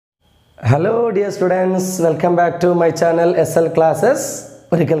Hello dear students, welcome back to my channel SL Classes.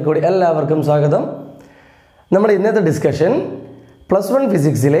 ഒരിക്കൽ കൂടി എല്ലാവർക്കും സ്വാഗതം. നമ്മുടെ ഇന്നത്തെ discussion +1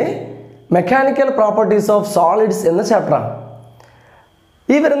 ഫിസിക്സിലെ mechanical properties of solids എന്ന ചാപ്റ്ററാണ്.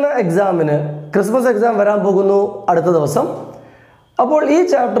 ഈ വരുന്ന എക്സാമിന് ക്രിസ്മസ് എക്സാം വരാൻ പോകുന്നു അടുത്ത ദിവസം. അപ്പോൾ ഈ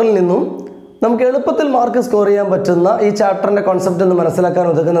ചാപ്റ്ററിൽ നിന്നും നമുക്ക് എളുപ്പത്തിൽ മാർക്ക് സ്കോർ ചെയ്യാൻ പറ്റുന്ന ഈ ചാപ്റ്ററിൻ്റെ കോൺസെപ്റ്റ് ഒന്ന് മനസ്സിലാക്കാൻ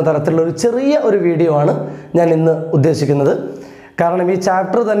ഉതകുന്ന തരത്തിലുള്ള ഒരു ചെറിയ ഒരു വീഡിയോ ആണ് ഞാൻ ഇന്ന് ഉദ്ദേശിക്കുന്നത്. കാരണം ഈ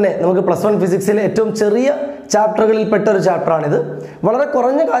ചാപ്റ്റർ തന്നെ നമുക്ക് +1 ഫിസിക്സിലെ ഏറ്റവും ചെറിയ ചാപ്റ്ററുകളിൽപ്പെട്ട ഒരു ചാപ്റ്ററാണിത്. വളരെ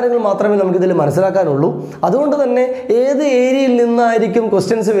കുറഞ്ഞ കാര്യങ്ങൾ മാത്രമേ നമുക്കിതിൽ മനസ്സിലാക്കാനുള്ളൂ. അതുകൊണ്ട് തന്നെ ഏത് ഏരിയയിൽ നിന്നായിരിക്കും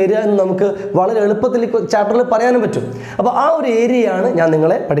ക്വസ്റ്റ്യൻസ് വരിക എന്ന് നമുക്ക് വളരെ എളുപ്പത്തിൽ ചാപ്റ്ററിൽ പറയാനും പറ്റും. അപ്പോൾ ആ ഒരു ഏരിയയാണ് ഞാൻ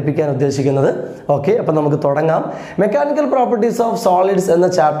നിങ്ങളെ പഠിപ്പിക്കാൻ ഉദ്ദേശിക്കുന്നത്. ഓക്കെ, അപ്പോൾ നമുക്ക് തുടങ്ങാം. മെക്കാനിക്കൽ പ്രോപ്പർട്ടീസ് ഓഫ് സോളിഡ്സ് എന്ന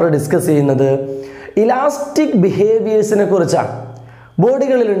ചാപ്റ്റർ ഡിസ്കസ് ചെയ്യുന്നത് ഇലാസ്റ്റിക് ബിഹേവിയേഴ്സിനെ കുറിച്ചാണ്.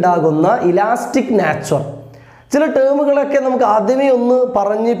 ബോഡികളിൽ ഉണ്ടാകുന്ന ഇലാസ്റ്റിക് നാച്ചർ. ചില ടേമുകളൊക്കെ നമുക്ക് ആദ്യമേ ഒന്ന്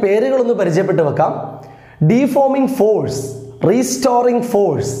പറഞ്ഞ് പേരുകളൊന്ന് പരിചയപ്പെട്ട് വെക്കാം. Deforming force, restoring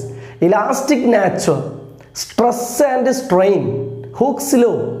force, elastic nature, stress and strain, Hooke's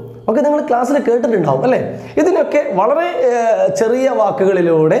law ഒക്കെ നിങ്ങൾ ക്ലാസ്സിൽ കേട്ടിട്ടുണ്ടാവും അല്ലേ? ഇതിനൊക്കെ വളരെ ചെറിയ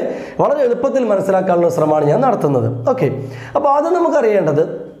വാക്കുകളിലൂടെ വളരെ എളുപ്പത്തിൽ മനസ്സിലാക്കാനുള്ള ശ്രമമാണ് ഞാൻ നടത്തുന്നത്. ഓക്കെ, അപ്പോൾ ആദ്യം നമുക്കറിയേണ്ടത്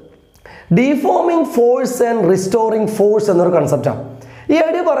deforming force and restoring force എന്നൊരു കൺസെപ്റ്റാണ്. ഈ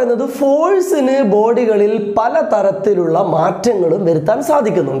ഐഡിയ പറയുന്നത് ഫോഴ്സിന് ബോഡികളിൽ പലതരത്തിലുള്ള മാറ്റങ്ങളും വരുത്താൻ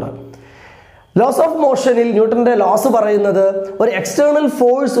സാധിക്കുന്നുണ്ട്. ലോസ് ഓഫ് മോഷനിൽ ന്യൂട്ടന്റെ ലോസ് പറയുന്നത് ഒരു എക്സ്റ്റേണൽ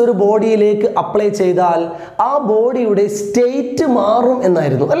ഫോഴ്സ് ഒരു ബോഡിയിലേക്ക് അപ്ലൈ ചെയ്താൽ ആ ബോഡിയുടെ സ്റ്റേറ്റ് മാറും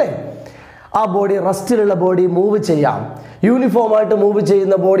എന്നായിരുന്നു അല്ലേ? ആ ബോഡി റെസ്റ്റിലുള്ള ബോഡി മൂവ് ചെയ്യാം, യൂണിഫോം ആയിട്ട് മൂവ്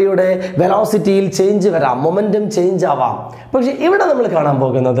ചെയ്യുന്ന ബോഡിയുടെ വെലോസിറ്റിയിൽ ചേഞ്ച് വരാം, മൊമെന്റം ചേഞ്ച് ആവാം. പക്ഷെ ഇവിടെ നമ്മൾ കാണാൻ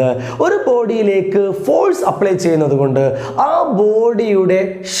പോകുന്നത് ഒരു ബോഡിയിലേക്ക് ഫോഴ്സ് അപ്ലൈ ചെയ്യുന്നത് കൊണ്ട് ആ ബോഡിയുടെ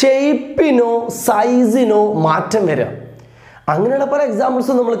ഷേപ്പിനോ സൈസിനോ മാറ്റം വരാം. അങ്ങനെയുള്ള പല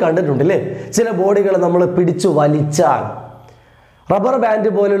എക്സാമ്പിൾസും നമ്മൾ കണ്ടിട്ടുണ്ട് അല്ലേ? ചില ബോഡികൾ നമ്മൾ പിടിച്ചു വലിച്ചാൽ, റബ്ബർ ബാൻഡ്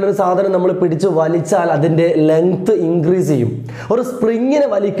പോലുള്ളൊരു സാധനം നമ്മൾ പിടിച്ച് വലിച്ചാൽ അതിൻ്റെ ലെങ്ത് ഇൻക്രീസ് ചെയ്യും. ഒരു സ്പ്രിങ്ങിനെ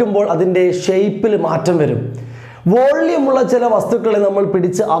വലിക്കുമ്പോൾ അതിൻ്റെ ഷേപ്പിൽ മാറ്റം വരും. വോള്യമുള്ള ചില വസ്തുക്കളെ നമ്മൾ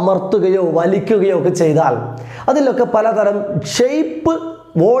പിടിച്ച് അമർത്തുകയോ വലിക്കുകയോ ഒക്കെ ചെയ്താൽ അതിലൊക്കെ പലതരം ഷേപ്പ്,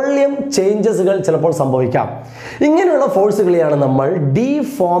 വോള്യം ചേഞ്ചസുകൾ ചിലപ്പോൾ സംഭവിക്കാം. ഇങ്ങനെയുള്ള ഫോഴ്സുകളെയാണ് നമ്മൾ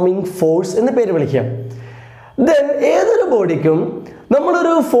ഡീഫോമിംഗ് ഫോഴ്സ് എന്ന് പേര് വിളിക്കുക. ദെൻ ഏതൊരു ബോഡിക്കും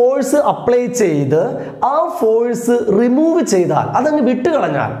നമ്മളൊരു ഫോഴ്സ് അപ്ലൈ ചെയ്ത് ആ ഫോഴ്സ് റിമൂവ് ചെയ്താൽ, അതങ്ങ്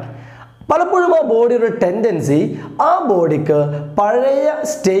വിട്ടുകളഞ്ഞാൽ, പലപ്പോഴും ആ ബോഡിയുടെ ടെൻഡൻസി ആ ബോഡിക്ക് പഴയ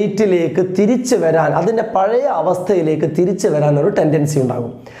സ്റ്റേറ്റിലേക്ക് തിരിച്ചു വരാൻ, അതിൻ്റെ പഴയ അവസ്ഥയിലേക്ക് തിരിച്ചു വരാൻ ഒരു ടെൻഡൻസി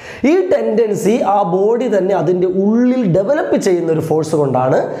ഉണ്ടാകും. ഈ ടെൻഡൻസി ആ ബോഡി തന്നെ അതിൻ്റെ ഉള്ളിൽ ഡെവലപ്പ് ചെയ്യുന്ന ഒരു ഫോഴ്സ്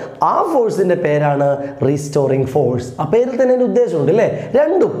കൊണ്ടാണ്. ആ ഫോഴ്സിൻ്റെ പേരാണ് റീസ്റ്റോറിംഗ് ഫോഴ്സ്. ആ പേരിൽ തന്നെ ഒരു ഉദ്ദേശമുണ്ട് അല്ലേ?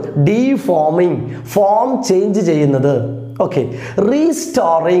 രണ്ടും ഡീഫോമിങ്, ഫോം ചേഞ്ച് ചെയ്യുന്നത്. ഓക്കെ,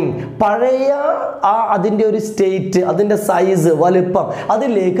 റീസ്റ്റോറിങ്, പഴയ അതിൻ്റെ ഒരു സ്റ്റേറ്റ്, അതിൻ്റെ സൈസ്, വലുപ്പം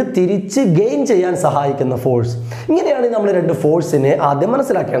അതിലേക്ക് തിരിച്ച് ഗെയിൻ ചെയ്യാൻ സഹായിക്കുന്ന ഫോഴ്സ്. ഇങ്ങനെയാണ് നമ്മൾ രണ്ട് ഫോഴ്സിനെ ആദ്യം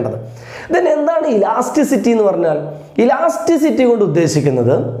മനസ്സിലാക്കേണ്ടത്. ദെൻ എന്താണ് ഇലാസ്റ്റിസിറ്റി എന്ന് പറഞ്ഞാൽ? ഇലാസ്റ്റിസിറ്റി കൊണ്ട്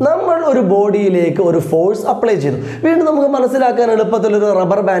ഉദ്ദേശിക്കുന്നത് നമ്മൾ ഒരു ബോഡിയിലേക്ക് ഒരു ഫോഴ്സ് അപ്ലൈ ചെയ്തു. വീണ്ടും നമുക്ക് മനസ്സിലാക്കാൻ എളുപ്പത്തിൽ ഒരു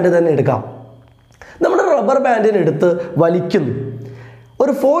റബ്ബർ ബാൻഡ് തന്നെ എടുക്കാം. നമ്മുടെ റബ്ബർ ബാൻഡിനെടുത്ത് വലിക്കുന്നു,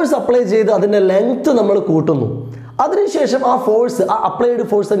 ഒരു ഫോഴ്സ് അപ്ലൈ ചെയ്ത് അതിൻ്റെ ലെങ്ത് നമ്മൾ കൂട്ടുന്നു. അതിനുശേഷം ആ ഫോഴ്സ്, ആ അപ്ലൈഡ്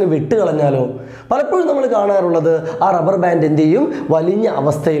ഫോഴ്സ് അങ്ങ് വിട്ട് കളഞ്ഞാലോ? പലപ്പോഴും നമ്മൾ കാണാറുള്ളത് ആ റബ്ബർ ബാൻഡ് എന്ത് ചെയ്യും? വലിഞ്ഞ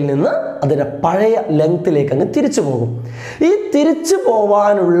അവസ്ഥയിൽ നിന്ന് അതിൻ്റെ പഴയ ലെങ്ത്തിലേക്ക് അങ്ങ് തിരിച്ചു പോകും. ഈ തിരിച്ചു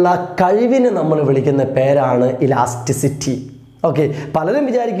പോവാനുള്ള കഴിവിനെ നമ്മൾ വിളിക്കുന്ന പേരാണ് ഇലാസ്റ്റിസിറ്റി. ഓക്കെ, പലരും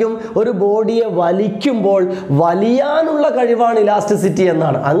വിചാരിക്കും ഒരു ബോഡിയെ വലിക്കുമ്പോൾ വലിയാനുള്ള കഴിവാണ് ഇലാസ്റ്റിസിറ്റി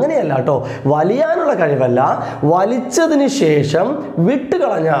എന്നാണ്. അങ്ങനെയല്ല കേട്ടോ, വലിയാനുള്ള കഴിവല്ല. വലിച്ചതിന് ശേഷം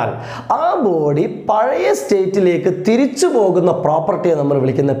വിട്ടുകളഞ്ഞാൽ ആ ബോഡി പഴയ സ്റ്റേറ്റിലേക്ക് തിരിച്ചു പോകുന്ന പ്രോപ്പർട്ടിയെ നമ്മൾ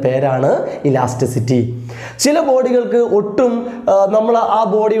വിളിക്കുന്ന പേരാണ് ഇലാസ്റ്റിസിറ്റി. ചില ബോഡികൾക്ക് ഒട്ടും നമ്മൾ ആ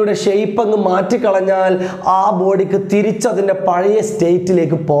ബോഡിയുടെ ഷേപ്പ് അങ്ങ് മാറ്റിക്കളഞ്ഞാൽ ആ ബോഡിക്ക് തിരിച്ചതിൻ്റെ പഴയ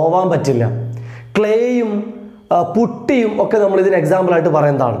സ്റ്റേറ്റിലേക്ക് പോവാൻ പറ്റില്ല. ക്ലേയും പുട്ടിയും ഒക്കെ നമ്മൾ ഇതിന് എക്സാമ്പിളായിട്ട്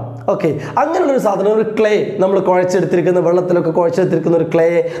പറയുന്നതാണ്. ഓക്കെ, അങ്ങനെയുള്ളൊരു സാധനം, ഒരു ക്ലേ നമ്മൾ കുഴച്ചെടുത്തിരിക്കുന്ന, വെള്ളത്തിലൊക്കെ കുഴച്ചെടുത്തിരിക്കുന്ന ഒരു ക്ലേ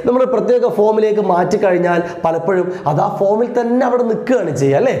നമ്മൾ പ്രത്യേക ഫോമിലേക്ക് മാറ്റിക്കഴിഞ്ഞാൽ പലപ്പോഴും അത് ആ ഫോമിൽ തന്നെ അവിടെ നിൽക്കുകയാണ്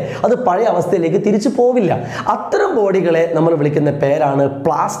ചെയ്യുക അല്ലേ? അത് പഴയ അവസ്ഥയിലേക്ക് തിരിച്ചു പോവില്ല. അത്തരം ബോഡികളെ നമ്മൾ വിളിക്കുന്ന പേരാണ്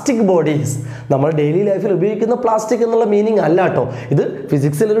പ്ലാസ്റ്റിക് ബോഡീസ്. നമ്മൾ ഡെയിലി ലൈഫിൽ ഉപയോഗിക്കുന്ന പ്ലാസ്റ്റിക് എന്നുള്ള മീനിങ് അല്ല കേട്ടോ, ഇത്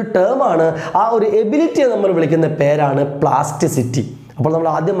ഫിസിക്സിലൊരു ടേമാണ്. ആ ഒരു എബിലിറ്റിയെ നമ്മൾ വിളിക്കുന്ന പേരാണ് പ്ലാസ്റ്റിസിറ്റി. അപ്പോൾ നമ്മൾ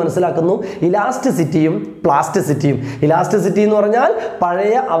ആദ്യം മനസ്സിലാക്കുന്നു ഇലാസ്റ്റിസിറ്റിയും പ്ലാസ്റ്റിസിറ്റിയും. ഇലാസ്റ്റിസിറ്റി എന്ന് പറഞ്ഞാൽ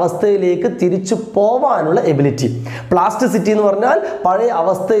പഴയ അവസ്ഥയിലേക്ക് തിരിച്ചു പോവാനുള്ള എബിലിറ്റി. പ്ലാസ്റ്റിസിറ്റി എന്ന് പറഞ്ഞാൽ പഴയ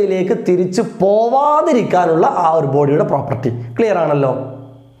അവസ്ഥയിലേക്ക് തിരിച്ചു പോവാതിരിക്കാനുള്ള ആ ഒരു ബോഡിയുടെ പ്രോപ്പർട്ടി. ക്ലിയർ ആണല്ലോ?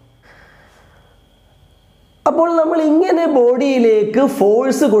 അപ്പോൾ നമ്മൾ ഇങ്ങനെ ബോഡിയിലേക്ക്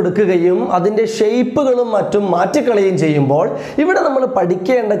ഫോഴ്സ് കൊടുക്കുകയും അതിൻ്റെ ഷേപ്പുകളും മറ്റും മാറ്റിക്കളയുകയും ചെയ്യുമ്പോൾ ഇവിടെ നമ്മൾ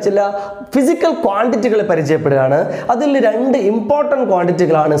പഠിക്കേണ്ട ചില ഫിസിക്കൽ ക്വാണ്ടിറ്റികൾ പരിചയപ്പെടുകയാണ്. അതിൽ 2 ഇമ്പോർട്ടൻറ്റ്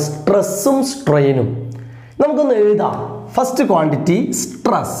ക്വാണ്ടിറ്റികളാണ് സ്ട്രെസ്സും സ്ട്രെയിനും. നമുക്കൊന്ന് എഴുതാം. First quantity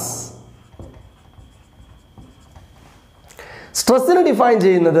stress. സ്ട്രെസ്സിന് ഡിഫൈൻ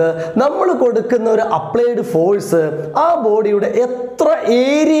ചെയ്യുന്നത് നമ്മൾ കൊടുക്കുന്ന ഒരു അപ്ലൈഡ് ഫോഴ്സ് ആ ബോഡിയുടെ എത്ര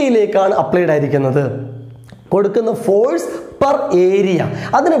ഏരിയയിലേക്കാണ് അപ്ലൈഡ് ആയിരിക്കുന്നത്. കൊടുക്കുന്ന ഫോഴ്സ് പെർ ഏരിയ,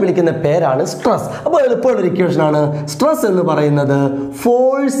 അതിനെ വിളിക്കുന്ന പേരാണ് സ്ട്രെസ്. അപ്പോൾ എളുപ്പമുള്ളൊരു ഇക്വേഷനാണ്. സ്ട്രെസ് എന്ന് പറയുന്നത്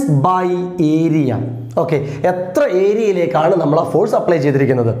ഫോഴ്സ് ബൈ ഏരിയ. ഓക്കെ, എത്ര ഏരിയയിലേക്കാണ് നമ്മൾ ആ ഫോഴ്സ് അപ്ലൈ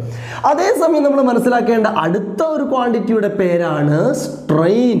ചെയ്തിരിക്കുന്നത്. അതേസമയം നമ്മൾ മനസ്സിലാക്കേണ്ട അടുത്ത ഒരു ക്വാണ്ടിറ്റിയുടെ പേരാണ്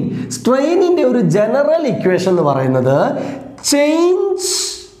സ്ട്രെയിൻ. സ്ട്രെയിനിൻ്റെ ഒരു ജനറൽ ഇക്വേഷൻ എന്ന് പറയുന്നത് change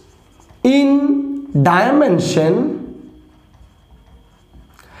in dimension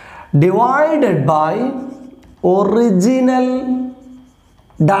divided by original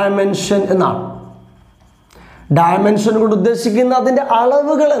dimension എന്നാണ്. ഡയമെൻഷൻ കൊണ്ട് ഉദ്ദേശിക്കുന്ന അതിൻ്റെ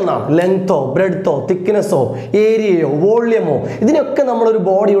അളവുകൾ എന്നാണ്. ലെങ്തോ ബ്രെഡ്ത്തോ തിക്നെസ്സോ ഏരിയയോ വോള്യമോ, ഇതിനൊക്കെ നമ്മളൊരു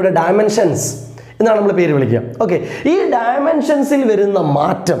ബോഡിയുടെ ഡയമെൻഷൻസ് എന്നാണ് നമ്മൾ പേര് വിളിക്കുക. ഓക്കെ, ഈ ഡയമെൻഷൻസിൽ വരുന്ന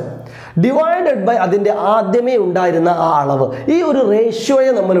മാറ്റം ഡിവൈഡഡ് ബൈ അതിൻ്റെ ആദ്യമേ ഉണ്ടായിരുന്ന ആ അളവ്, ഈ ഒരു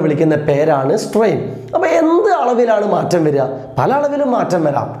റേഷ്യോയെ നമ്മൾ വിളിക്കുന്ന പേരാണ് സ്ട്രെയിൻ. അപ്പോൾ എന്ത് അളവിലാണ് മാറ്റം വരിക? പല അളവിലും മാറ്റം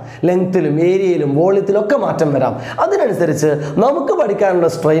വരാം. ലെങ്ത്തിലും ഏരിയയിലും വോള്യത്തിലും ഒക്കെ മാറ്റം വരാം. അതിനനുസരിച്ച് നമുക്ക് പഠിക്കാനുള്ള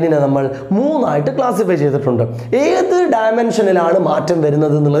സ്ട്രെയിനിനെ നമ്മൾ 3 ആയിട്ട് ക്ലാസിഫൈ ചെയ്തിട്ടുണ്ട്. ഏത് ഡയമെൻഷനിലാണ് മാറ്റം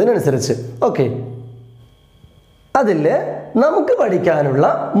വരുന്നത് എന്നുള്ളതിനനുസരിച്ച്. ഓക്കെ, അതിൽ നമുക്ക് പഠിക്കാനുള്ള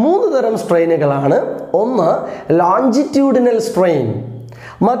 3 തരം സ്ട്രെയിനുകളാണ്. ഒന്ന് ലോഞ്ചിറ്റ്യൂഡിനൽ സ്ട്രെയിൻ,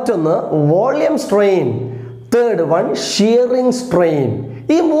 മറ്റൊന്ന് volume strain, third one shearing strain.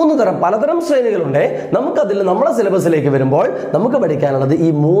 ഈ 3 തരം പലതരം സ്ട്രെയിനുകളുണ്ട്. നമുക്കതിൽ നമ്മുടെ സിലബസിലേക്ക് വരുമ്പോൾ നമുക്ക് പഠിക്കാനുള്ളത് ഈ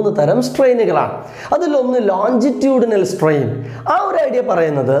 3 തരം സ്ട്രെയിനുകളാണ്. അതിലൊന്ന് ലോഞ്ചിറ്റ്യൂഡിനൽ സ്ട്രെയിൻ. ആ ഒരു ഐഡിയ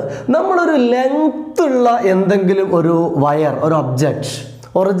പറയുന്നത് നമ്മളൊരു ലെങ്ത് ഉള്ള എന്തെങ്കിലും ഒരു വയർ, ഒരു ഒബ്ജക്റ്റ്,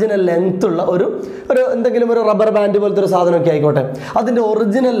 ഒറിജിനൽ ലെങ്ത് ഉള്ള ഒരു എന്തെങ്കിലും ഒരു റബ്ബർ ബാൻഡ് പോലത്തെ ഒരു സാധനമൊക്കെ ആയിക്കോട്ടെ, അതിൻ്റെ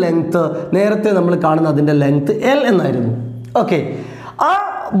ഒറിജിനൽ ലെങ്ത് നേരത്തെ നമ്മൾ കാണുന്ന അതിൻ്റെ ലെങ്ത് L എന്നായിരുന്നു. ഓക്കെ, ആ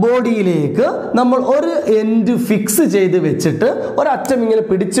ബോഡിയിലേക്ക് നമ്മൾ ഒരു എൻഡ് ഫിക്സ് ചെയ്ത് വെച്ചിട്ട് ഒരറ്റം ഇങ്ങനെ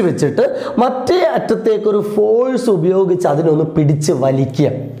പിടിച്ചു വെച്ചിട്ട് മറ്റേ അറ്റത്തേക്ക് ഒരു ഫോഴ്സ് ഉപയോഗിച്ച് അതിനൊന്ന് പിടിച്ച്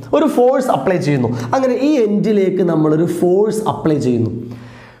വലിക്കുക, ഒരു ഫോഴ്സ് അപ്ലൈ ചെയ്യുന്നു. അങ്ങനെ ഈ എൻഡിലേക്ക് നമ്മളൊരു ഫോഴ്സ് അപ്ലൈ ചെയ്യുന്നു.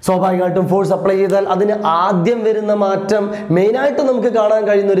 സ്വാഭാവികമായിട്ടും ഫോഴ്സ് അപ്ലൈ ചെയ്താൽ അതിന് ആദ്യം വരുന്ന മാറ്റം, മെയിനായിട്ട് നമുക്ക് കാണാൻ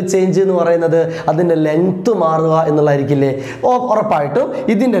കഴിയുന്ന ഒരു ചേഞ്ച് എന്ന് പറയുന്നത് അതിൻ്റെ ലെങ്ത്ത് മാറുക എന്നുള്ളതായിരിക്കില്ലേ. ഉറപ്പായിട്ടും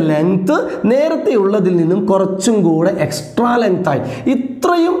ഇതിൻ്റെ ലെങ്ത്ത് നേരത്തെ ഉള്ളതിൽ നിന്നും കുറച്ചും കൂടെ എക്സ്ട്രാ ലെങ്ത്തായി.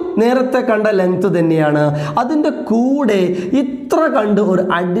 ഇത്രയും നേരത്തെ കണ്ട ലെങ്ത്ത് തന്നെയാണ്, അതിൻ്റെ കൂടെ ഇത്ര കണ്ട് ഒരു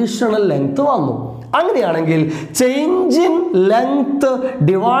അഡീഷണൽ ലെങ്ത്ത് വന്നു. അങ്ങനെയാണെങ്കിൽ change in length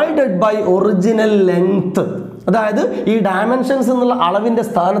divided by original length, അതായത് ഈ ഡയമെൻഷൻസ് എന്നുള്ള അളവിൻ്റെ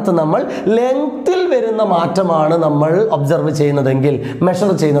സ്ഥാനത്ത് നമ്മൾ ലെങ്ത്തിൽ വരുന്ന മാറ്റമാണ് നമ്മൾ ഒബ്സർവ് ചെയ്യുന്നതെങ്കിൽ,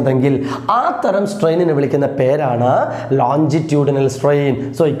 മെഷർ ചെയ്യുന്നതെങ്കിൽ, ആ തരം സ്ട്രെയിനിനെ വിളിക്കുന്ന പേരാണ് longitudinal strain.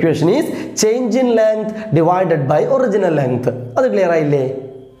 So equation is change in length divided by original length. അത് ക്ലിയർ ആയില്ലേ?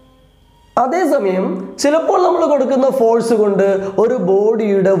 അതേസമയം ചിലപ്പോൾ നമ്മൾ കൊടുക്കുന്ന ഫോഴ്സ് കൊണ്ട് ഒരു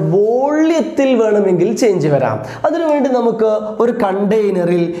ബോഡിയുടെ വോള്യത്തിൽ വേണമെങ്കിൽ ചേഞ്ച് വരാം. അതിനുവേണ്ടി നമുക്ക് ഒരു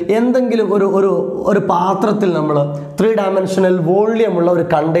കണ്ടെയ്നറിൽ എന്തെങ്കിലും ഒരു പാത്രത്തിൽ നമ്മൾ 3 ഡയമെൻഷനൽ വോള്യമുള്ള ഒരു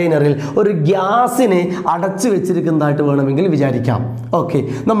കണ്ടെയ്നറിൽ ഒരു ഗ്യാസിനെ അടച്ചു വെച്ചിരിക്കുന്നതായിട്ട് വേണമെങ്കിൽ വിചാരിക്കാം. ഓക്കെ,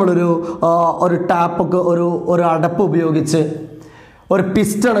 നമ്മളൊരു ടാപ്പൊക്കെ ഒരു അടപ്പ് ഉപയോഗിച്ച്, ഒരു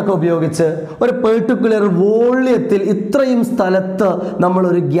പിസ്റ്റണൊക്കെ ഉപയോഗിച്ച് ഒരു പെർട്ടിക്കുലർ വോള്യത്തിൽ ഇത്രയും സ്ഥലത്ത്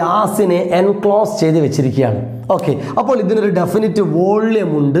നമ്മളൊരു ഗ്യാസിനെ എൻക്ലോസ് ചെയ്ത് വെച്ചിരിക്കുകയാണ്. ഓക്കെ, അപ്പോൾ ഇതിനൊരു ഡെഫിനിറ്റ് വോള്യം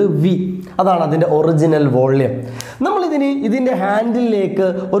ഉണ്ട്, V. അതാണ് അതിൻ്റെ ഒറിജിനൽ വോള്യം. ഇതിൻ്റെ ഹാൻഡിലേക്ക്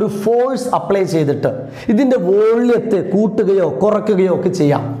ഒരു ഫോഴ്സ് അപ്ലൈ ചെയ്തിട്ട് ഇതിൻ്റെ വോള്യത്തെ കൂട്ടുകയോ കുറയ്ക്കുകയോ ഒക്കെ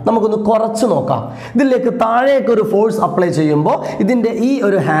ചെയ്യാം. നമുക്കൊന്ന് കുറച്ച് നോക്കാം. ഇതിലേക്ക് താഴേക്ക് ഒരു ഫോഴ്സ് അപ്ലൈ ചെയ്യുമ്പോൾ ഇതിൻ്റെ ഈ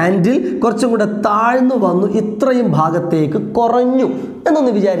ഒരു ഹാൻഡിൽ കുറച്ചും കൂടെ താഴ്ന്നു വന്നു ഇത്രയും ഭാഗത്തേക്ക് കുറഞ്ഞു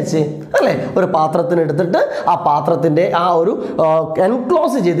എന്നൊന്ന് വിചാരിച്ച്, അല്ലേ? ഒരു പാത്രത്തിനെടുത്തിട്ട് ആ പാത്രത്തിൻ്റെ ആ ഒരു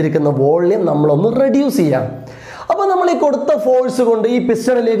എൻക്ലോസ് ചെയ്തിരിക്കുന്ന വോള്യം നമ്മളൊന്ന് റെഡ്യൂസ് ചെയ്യാം. അപ്പോൾ നമ്മൾ ഈ കൊടുത്ത ഫോഴ്സ് കൊണ്ട്, ഈ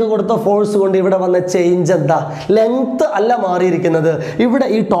പിസ്റ്റണിലേക്ക് കൊടുത്ത ഫോഴ്സ് കൊണ്ട് ഇവിടെ വന്ന ചേഞ്ച് എന്താ? ലെങ്ത് അല്ല മാറിയിരിക്കുന്നത്, ഇവിടെ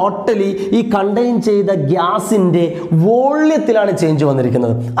ഈ ടോട്ടലി ഈ കണ്ടെയ്ൻ ചെയ്ത ഗ്യാസിൻ്റെ വോള്യത്തിലാണ് ചേഞ്ച്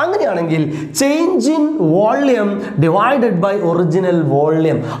വന്നിരിക്കുന്നത്. അങ്ങനെയാണെങ്കിൽ change in volume divided by original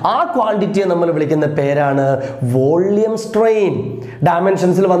volume, ആ ക്വാണ്ടിറ്റിയെ നമ്മൾ വിളിക്കുന്ന പേരാണ് വോള്യം സ്ട്രെയിൻ.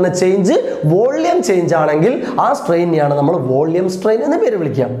 ഡയമെൻഷൻസിൽ വന്ന ചേഞ്ച് വോള്യം ചേഞ്ച് ആണെങ്കിൽ ആ സ്ട്രെയിനെയാണ് നമ്മൾ വോള്യം സ്ട്രെയിൻ എന്ന് പേര്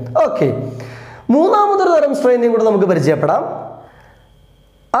വിളിക്കുക. ഓക്കെ, മൂന്നാമതൊരു തരം സ്ട്രെയിനെയും കൂടെ നമുക്ക് പരിചയപ്പെടാം.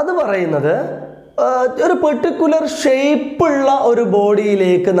 അത് പറയുന്നത് ഒരു പെർട്ടിക്കുലർ ഷേപ്പുള്ള ഒരു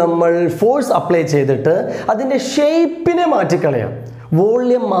ബോഡിയിലേക്ക് നമ്മൾ ഫോഴ്സ് അപ്ലൈ ചെയ്തിട്ട് അതിൻ്റെ ഷേപ്പിനെ മാറ്റിക്കളയാം,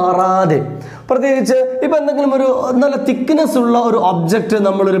 വോള്യം മാറാതെ. പ്രത്യേകിച്ച് ഇപ്പം എന്തെങ്കിലും ഒരു നല്ല തിക്നെസ് ഉള്ള ഒരു ഒബ്ജക്റ്റ്,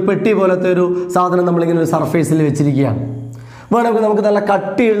 നമ്മളൊരു പെട്ടി പോലത്തെ ഒരു സാധനം നമ്മളിങ്ങനെ ഒരു സർഫേസിൽ വെച്ചിരിക്കുകയാണ്. വേണമെങ്കിൽ നമുക്ക് നല്ല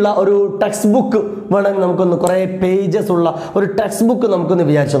കട്ടിയുള്ള ഒരു ടെക്സ്റ്റ് ബുക്ക് വേണമെങ്കിൽ നമുക്കൊന്ന് കുറേ പേജസ് ഉള്ള ഒരു ടെക്സ്റ്റ് ബുക്ക് നമുക്കൊന്ന്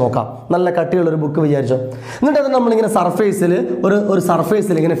വിചാരിച്ച് നോക്കാം. നല്ല കട്ടിയുള്ള ഒരു ബുക്ക് വിചാരിച്ചോ. എന്നിട്ട് അത് നമ്മളിങ്ങനെ സർഫേസിൽ ഒരു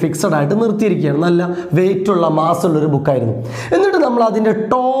സർഫേസിൽ ഇങ്ങനെ ഫിക്സഡ് ആയിട്ട് നിർത്തിയിരിക്കുകയാണ്. നല്ല വെയിറ്റുള്ള മാസുള്ളൊരു ബുക്കായിരുന്നു. എന്നിട്ട് നമ്മൾ അതിൻ്റെ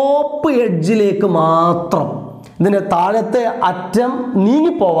ടോപ്പ് എഡ്ജിലേക്ക് മാത്രം, ഇതിൻ്റെ താഴത്തെ അറ്റം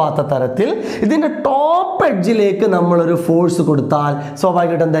നീങ്ങിപ്പോവാത്ത തരത്തിൽ ഇതിൻ്റെ ടോപ്പ് എഡ്ജിലേക്ക് നമ്മളൊരു ഫോഴ്സ് കൊടുത്താൽ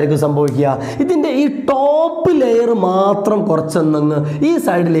സ്വാഭാവികമായിട്ട് എന്തായിരിക്കും സംഭവിക്കുക? ഇതിൻ്റെ ഈ ടോപ്പ് ലെയർ മാത്രം കുറച്ചൊന്നങ്ങ് ഈ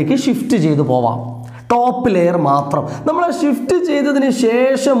സൈഡിലേക്ക് ഷിഫ്റ്റ് ചെയ്ത് പോവാം. ടോപ്പ് ലെയർ മാത്രം നമ്മൾ ഷിഫ്റ്റ് ചെയ്തതിന്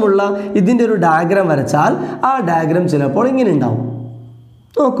ശേഷമുള്ള ഇതിൻ്റെ ഒരു ഡയഗ്രാം വരച്ചാൽ ആ ഡയഗ്രാം ചിലപ്പോൾ ഇങ്ങനെ ഉണ്ടാവും.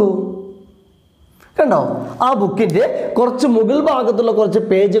 നോക്കൂ, കണ്ടോ? ആ ബുക്കിൻ്റെ കുറച്ച് മുകൾ ഭാഗത്തുള്ള കുറച്ച്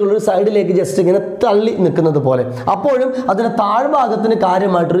പേജുകൾ ഒരു സൈഡിലേക്ക് ജസ്റ്റ് ഇങ്ങനെ തള്ളി നിൽക്കുന്നത് പോലെ. അപ്പോഴും അതിൻ്റെ താഴ്ഭാഗത്തിന്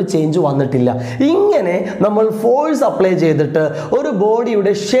കാര്യമായിട്ടൊരു ചേഞ്ച് വന്നിട്ടില്ല. ഇങ്ങനെ നമ്മൾ ഫോഴ്സ് അപ്ലൈ ചെയ്തിട്ട് ഒരു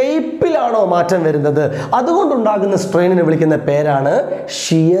ബോഡിയുടെ ഷേപ്പിലാണോ മാറ്റം വരുന്നത്, അതുകൊണ്ടുണ്ടാകുന്ന സ്ട്രെയിനിനെ വിളിക്കുന്ന പേരാണ്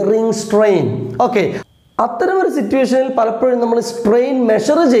ഷിയറിംഗ് സ്ട്രെയിൻ. ഓക്കെ, അത്തരമൊരു സിറ്റുവേഷനിൽ പലപ്പോഴും നമ്മൾ സ്ട്രെയിൻ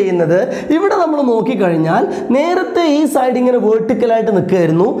മെഷർ ചെയ്യുന്നത്, ഇവിടെ നമ്മൾ നോക്കിക്കഴിഞ്ഞാൽ നേരത്തെ ഈ സൈഡ് ഇങ്ങനെ വേർട്ടിക്കലായിട്ട്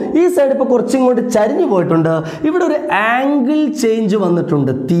നിൽക്കുകയായിരുന്നു, ഈ സൈഡ് ഇപ്പോൾ കുറച്ചും കൂടി ചരിഞ്ഞു പോയിട്ടുണ്ട്. ഇവിടെ ഒരു ആംഗിൾ ചേഞ്ച്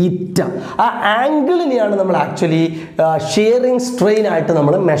വന്നിട്ടുണ്ട്, തീറ്റ. ആ ആംഗിളിനെയാണ് നമ്മൾ ആക്ച്വലി ഷിയറിംഗ് സ്ട്രെയിൻ ആയിട്ട്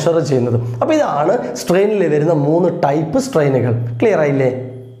നമ്മൾ മെഷർ ചെയ്യുന്നത്. അപ്പോൾ ഇതാണ് സ്ട്രെയിനിൽ വരുന്ന 3 ടൈപ്പ് സ്ട്രെയിനുകൾ. ക്ലിയർ ആയില്ലേ?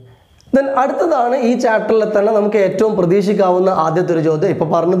 ദെൻ അടുത്തതാണ് ഈ ചാപ്റ്ററിൽ തന്നെ നമുക്ക് ഏറ്റവും പ്രതീക്ഷിക്കാവുന്ന ആദ്യത്തെ ഒരു ചോദ്യം. ഇപ്പോൾ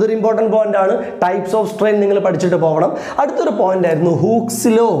പറഞ്ഞതൊരു ഇമ്പോർട്ടൻറ്റ് പോയിന്റ് ആണ്. ടൈപ്സ് ഓഫ് സ്ട്രെയിൻ നിങ്ങൾ പഠിച്ചിട്ട് പോകണം. അടുത്തൊരു പോയിന്റ് ആയിരുന്നു ഹൂക്സ്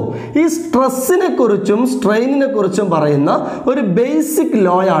ലോ. ഈ സ്ട്രെസ്സിനെ കുറിച്ചും സ്ട്രെയിനിനെ കുറിച്ചും പറയുന്ന ഒരു ബേസിക്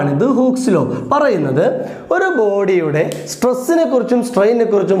ലോ ആണിത്. ഹൂക്സ് ലോ പറയുന്നത് ഒരു ബോഡിയുടെ സ്ട്രെസ്സിനെ കുറിച്ചും സ്ട്രെയിനിനെ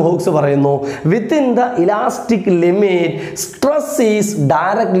കുറിച്ചും ഹൂക്സ് പറയുന്നു, within the elastic limit stress is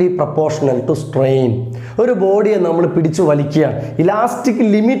directly proportional to strain. ഒരു ബോഡിയെ നമ്മൾ പിടിച്ചു വലിക്കുകയാണ്. ഇലാസ്റ്റിക്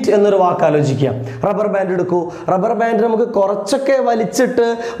ലിമിറ്റ് എന്നൊരു വാക്ക് ആലോചിക്കുക. റബ്ബർ ബാൻഡ് എടുക്കൂ. റബ്ബർ ബാൻഡ് നമുക്ക് കുറച്ചൊക്കെ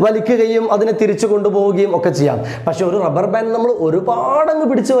വലിക്കുകയും അതിനെ തിരിച്ചു കൊണ്ടുപോവുകയും ഒക്കെ ചെയ്യാം. പക്ഷെ ഒരു റബ്ബർ ബാൻഡ് നമ്മൾ ഒരുപാടങ്ങ്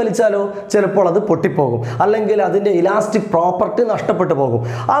പിടിച്ചു വലിച്ചാലോ ചിലപ്പോൾ അത് പൊട്ടിപ്പോകും, അല്ലെങ്കിൽ അതിൻ്റെ ഇലാസ്റ്റിക് പ്രോപ്പർട്ടി നഷ്ടപ്പെട്ടു പോകും.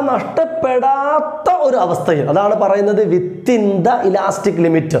 ആ നഷ്ടപ്പെടാത്ത ഒരു അവസ്ഥയിൽ, അതാണ് പറയുന്നത് within the elastic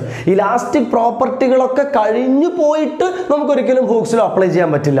limit. Elastic പ്രോപ്പർട്ടികളൊക്കെ കഴിഞ്ഞു പോയിട്ട് നമുക്കൊരിക്കലും ഹൂക്സിലോ അപ്ലൈ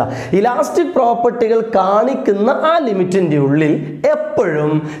ചെയ്യാൻ പറ്റില്ല. ഇലാസ്റ്റിക് പ്രോപ്പർട്ടികൾ കാണിക്കുന്ന ആ ലിമിറ്റിൻ്റെ ഉള്ളിൽ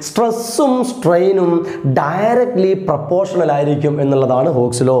എപ്പോഴും സ്ട്രെസ്സും സ്ട്രെയിനും ഡയറക്ട്ലി പ്രൊപ്പോർഷണൽ ആയിരിക്കും എന്നുള്ളതാണ്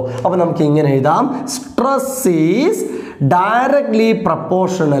ഹൂക്സ് ലോ. അപ്പോൾ നമുക്ക് ഇങ്ങനെ എഴുതാം, stress is directly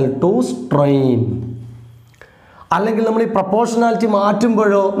proportional to strain. അല്ലെങ്കിൽ നമ്മൾ ഈ പ്രൊപ്പോർഷണാലിറ്റി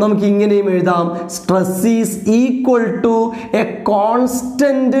മാറ്റുമ്പോഴോ നമുക്ക് ഇങ്ങനെയും എഴുതാം, stress is equal to A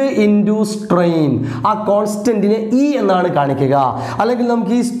constant into strain. ആ കോൺസ്റ്റന്റിനെ ഇ എന്നാണ് കാണിക്കുക. അല്ലെങ്കിൽ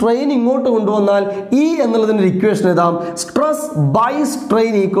നമുക്ക് ഈ സ്ട്രെയിൻ ഇങ്ങോട്ട് കൊണ്ടുവന്നാൽ ഇ എന്നുള്ളതിൻ്റെ ഇക്വേഷൻ എഴുതാം, stress by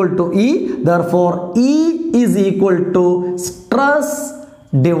strain equal to E. Therefore E is equal to stress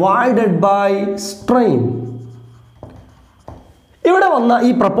divided by strain. ഇവിടെ വന്ന ഈ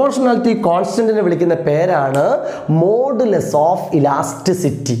പ്രൊപ്പോർഷണാലിറ്റി കോൺസ്റ്റന്റിനെ വിളിക്കുന്ന പേരാണ് മോഡുലസ് ഓഫ്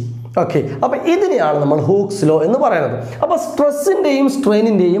ഇലാസ്റ്റിസിറ്റി. ഓക്കെ, അപ്പോൾ ഇതിനെയാണ് നമ്മൾ ഹൂക്സ് ലോ എന്ന് പറയുന്നത്. അപ്പോൾ സ്ട്രെസ്സിൻ്റെയും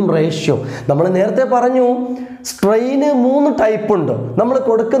സ്ട്രെയിനിൻ്റെയും റേഷ്യോ നമ്മൾ നേരത്തെ പറഞ്ഞു. സ്ട്രെയിന് 3 ടൈപ്പ് ഉണ്ട്. നമ്മൾ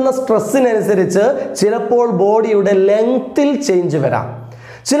കൊടുക്കുന്ന സ്ട്രെസ്സിനനുസരിച്ച് ചിലപ്പോൾ ബോഡിയുടെ ലെങ്ത്തിൽ ചേഞ്ച് വരാം,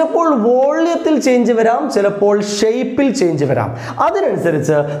 ചിലപ്പോൾ വോള്യത്തിൽ ചേഞ്ച് വരാം, ചിലപ്പോൾ ഷേപ്പിൽ ചേഞ്ച് വരാം.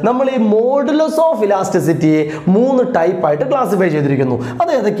 അതിനനുസരിച്ച് നമ്മൾ ഈ മോഡുലസ് ഓഫ് ഇലാസ്റ്റിസിറ്റിയെ 3 ടൈപ്പായിട്ട് ക്ലാസിഫൈ ചെയ്തിരിക്കുന്നു.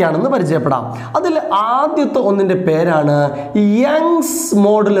 അത് ഏതൊക്കെയാണെന്ന് പരിചയപ്പെടാം. അതിൽ ആദ്യത്തെ ഒന്നിൻ്റെ പേരാണ് Young's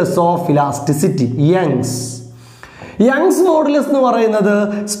modulus of elasticity. Young's modulus എന്ന് പറയുന്നത്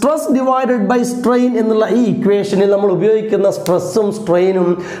സ്ട്രെസ് ഡിവൈഡഡ് ബൈ സ്ട്രെയിൻ എന്നുള്ള ഈ ഇക്വേഷനിൽ നമ്മൾ ഉപയോഗിക്കുന്ന സ്ട്രെസ്സും സ്ട്രെയിനും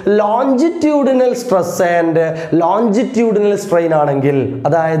longitudinal stress and longitudinal strain ആണെങ്കിൽ,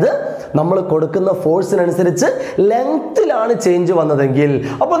 അതായത് നമ്മൾ കൊടുക്കുന്ന ഫോഴ്സിനനുസരിച്ച് ലെങ്ത്തിലാണ് ചേഞ്ച് വന്നതെങ്കിൽ,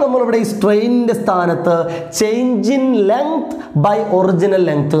 അപ്പോൾ നമ്മളിവിടെ ഈ സ്ട്രെയിനിൻ്റെ സ്ഥാനത്ത് change in length by original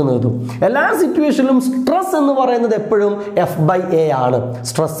length എന്ന് എഴുതും. എല്ലാ സിറ്റുവേഷനിലും സ്ട്രെസ് എന്ന് പറയുന്നത് എപ്പോഴും എഫ് ബൈ എ ആണ്.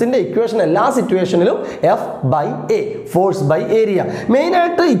 സ്ട്രെസ്സിൻ്റെ ഇക്വേഷൻ എല്ലാ സിറ്റുവേഷനിലും F by A, force by area.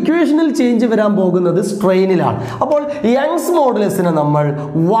 മെയിനായിട്ട് ഇക്വേഷനിൽ ചേഞ്ച് വരാൻ പോകുന്നത് സ്ട്രെയിനിലാണ്. അപ്പോൾ യങ്സ് മോഡുലസിനെ നമ്മൾ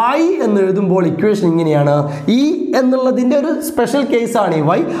വൈ എന്ന് എഴുതുമ്പോൾ ഇക്വേഷൻ ഇങ്ങനെയാണ്. ഇ എന്നുള്ളതിൻ്റെ ഒരു സ്പെഷ്യൽ കേസാണ് ഈ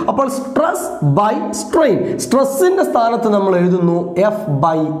വൈ. അപ്പോൾ സ്ട്രെസ് ബൈ സ്ട്രെയിൻ, സ്ട്രെസ്സിൻ്റെ സ്ഥാനത്ത് നമ്മൾ എഴുതുന്നു F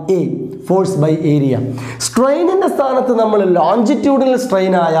by A, force by area. സ്ട്രെയിനിൻ്റെ സ്ഥാനത്ത് നമ്മൾ ലോഞ്ചിറ്റ്യൂഡിനൽ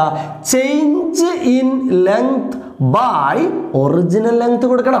സ്ട്രെയിൻ ആയ change in length by original length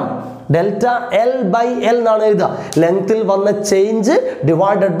കൊടുക്കണം. ഡെൽറ്റ എൽ ബൈ എൽ എന്നാണ് എഴുതുക. ലെങ്ത്തിൽ വന്ന change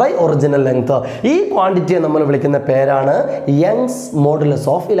divided by original length. ഈ ക്വാണ്ടിറ്റിയെ നമ്മൾ വിളിക്കുന്ന പേരാണ് യങ്സ് മോഡുലസ്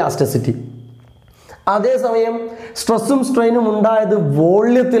ഓഫ് ഇലാസ്റ്റിസിറ്റി. അതേസമയം സ്ട്രെസ്സും സ്ട്രെയിനും ഉണ്ടായത്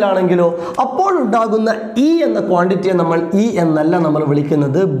വോള്യത്തിലാണെങ്കിലോ അപ്പോൾ ഉണ്ടാകുന്ന ഇ എന്ന ക്വാണ്ടിറ്റിയെ നമ്മൾ ഇ എന്നല്ല നമ്മൾ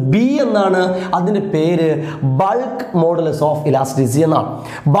വിളിക്കുന്നത്, ബി എന്നാണ്. അതിൻ്റെ പേര് ബൾക്ക് മോഡുലസ് ഓഫ് ഇലാസ്റ്റിസിറ്റി എന്നാണ്.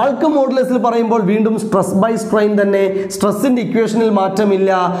 ബൾക്ക് മോഡുലസിൽ പറയുമ്പോൾ വീണ്ടും സ്ട്രെസ് ബൈ സ്ട്രെയിൻ തന്നെ. സ്ട്രെസ്സിൻ്റെ ഇക്വേഷനിൽ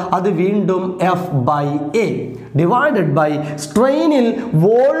മാറ്റമില്ല, അത് വീണ്ടും F by A divided by സ്ട്രെയിനിൽ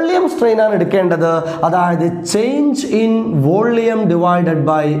volume strain ആണ് എടുക്കേണ്ടത്, അതായത് change in volume divided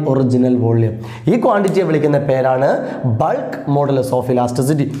by original volume. ഈ ക്വാണ്ടിറ്റിയെ വിളിക്കുന്ന പേരാണ് ബൾക്ക് മോഡുലസ് ഓഫ്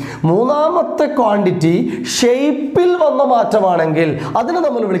ഇലാസ്റ്റിസിറ്റി. മൂന്നാമത്തെ ക്വാണ്ടിറ്റി ഷേപ്പിൽ വന്ന മാറ്റമാണെങ്കിൽ അതിനെ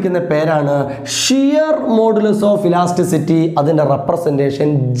നമ്മൾ വിളിക്കുന്ന പേരാണ് ഷിയർ മോഡുലസ് ഓഫ് ഇലാസ്റ്റിസിറ്റി. അതിൻ്റെ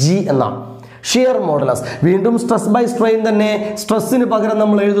റെപ്രസെൻറ്റേഷൻ ജി എന്നാണ്. ഷിയർ മോഡുലസ് വീണ്ടും സ്ട്രെസ് ബൈ സ്ട്രെയിൻ തന്നെ. സ്ട്രെസ്സിന് പകരം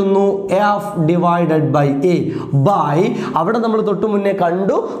നമ്മൾ എഴുതുന്നു F divided by A by, അവിടെ നമ്മൾ തൊട്ട് മുന്നേ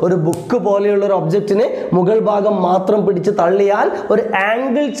കണ്ടു ഒരു ബുക്ക് പോലെയുള്ള ഒരു ഒബ്ജക്റ്റിനെ മുകൾ ഭാഗം മാത്രം പിടിച്ച് തള്ളിയാൽ ഒരു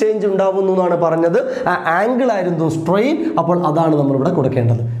ആംഗിൾ ചേഞ്ച് ഉണ്ടാവുന്നു എന്നാണ് പറഞ്ഞത്. ആ ആംഗിൾ ആയിരുന്നു സ്ട്രെയിൻ. അപ്പോൾ അതാണ് നമ്മളിവിടെ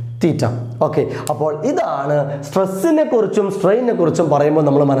കൊടുക്കേണ്ടത്, തീറ്റ. ഓക്കെ, അപ്പോൾ ഇതാണ് സ്ട്രെസ്സിനെ കുറിച്ചും സ്ട്രെയിനിനെ കുറിച്ചും പറയുമ്പോൾ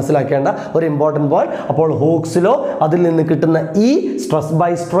നമ്മൾ മനസ്സിലാക്കേണ്ട ഒരു ഇമ്പോർട്ടൻറ്റ് പോയിന്റ്. അപ്പോൾ ഹൂക്സിലോ അതിൽ നിന്ന് കിട്ടുന്ന ഈ സ്ട്രെസ്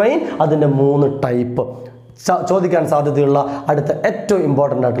ബൈ സ്ട്രെയിൻ അതിൻ്റെ 3 ടൈപ്പ് ചോദിക്കാൻ സാധ്യതയുള്ള അടുത്ത ഏറ്റവും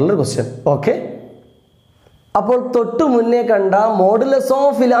ഇമ്പോർട്ടൻ്റ് ആയിട്ടുള്ള ക്വസ്റ്റ്യൻ. ഓക്കെ, അപ്പോൾ തൊട്ടു മുന്നേ കണ്ട മോഡുലസ്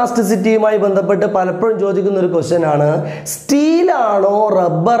ഓഫ് ഇലാസ്റ്റിസിറ്റിയുമായി ബന്ധപ്പെട്ട് പലപ്പോഴും ചോദിക്കുന്ന ഒരു ക്വസ്റ്റ്യൻ ആണ്, സ്റ്റീലാണോ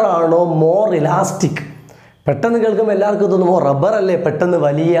റബ്ബറാണോ മോർ ഇലാസ്റ്റിക്? പെട്ടെന്ന് കേൾക്കുമ്പോൾ എല്ലാവർക്കും തോന്നുമോ റബ്ബർ അല്ലേ പെട്ടെന്ന്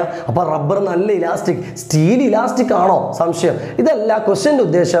വലിയ, അപ്പോൾ റബ്ബർ നല്ല ഇലാസ്റ്റിക്, സ്റ്റീൽ ഇലാസ്റ്റിക് ആണോ? സംശയം. ഇതല്ല ക്വസ്റ്റ്യൻ്റെ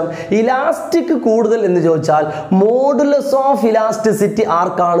ഉദ്ദേശം. ഇലാസ്റ്റിക് കൂടുതൽ എന്ന് ചോദിച്ചാൽ മോഡുലസ് ഓഫ് ഇലാസ്റ്റിസിറ്റി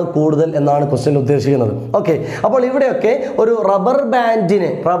ആർക്കാണ് കൂടുതൽ എന്നാണ് ക്വസ്റ്റ്യൻ ഉദ്ദേശിക്കുന്നത്. ഓക്കെ, അപ്പോൾ ഇവിടെയൊക്കെ ഒരു rubber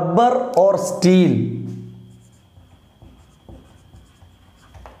ബാൻഡിനെ, rubber or steel,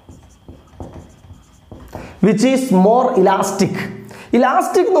 which is more elastic.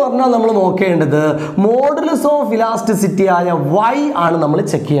 Elastic എന്ന് പറഞ്ഞാൽ നമ്മൾ നോക്കേണ്ടത് മോഡുലസ് ഓഫ് ഇലാസ്റ്റിസിറ്റി ആയ വൈ ആണ് നമ്മൾ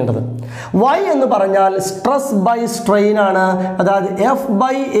ചെക്ക് ചെയ്യേണ്ടത്. വൈ എന്ന് പറഞ്ഞാൽ സ്ട്രെസ് ബൈ സ്ട്രെയിൻ ആണ്, അതായത് F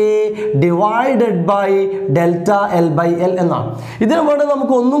by A divided by delta L by L എന്നാണ്. ഇതിന് വേണ്ടി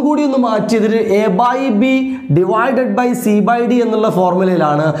നമുക്ക് ഒന്നും കൂടി ഒന്ന് മാറ്റി, ഇതൊരു A by B divided by C by D എന്നുള്ള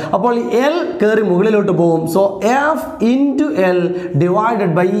ഫോർമുലയിലാണ്. അപ്പോൾ എൽ കയറി മുകളിലോട്ട് പോകും. So F into L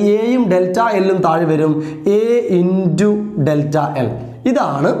divided by എയും ഡെൽറ്റ എല്ലും താഴെ വരും, എ ഇൻറ്റു ഡെൽറ്റ എൽ.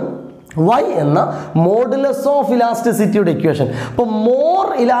 ഇതാണ് വൈ എന്ന മോഡുലസ് ഓഫ് ഇലാസ്റ്റിസിറ്റിയുടെ ഇക്വേഷൻ. അപ്പോൾ മോർ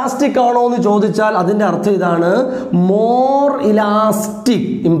ഇലാസ്റ്റിക് ആണോ എന്ന് ചോദിച്ചാൽ അതിൻ്റെ അർത്ഥം ഇതാണ്, മോർ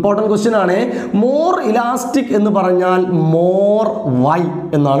ഇലാസ്റ്റിക്. ഇമ്പോർട്ടൻറ്റ് ക്വസ്റ്റ്യൻ ആണ്. മോർ ഇലാസ്റ്റിക് എന്ന് പറഞ്ഞാൽ മോർ വൈ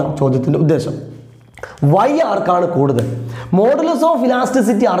എന്നാണ് ചോദ്യത്തിൻ്റെ ഉദ്ദേശം. വൈ ആർക്കാണ് കൂടുതൽ, മോഡുലസ് ഓഫ്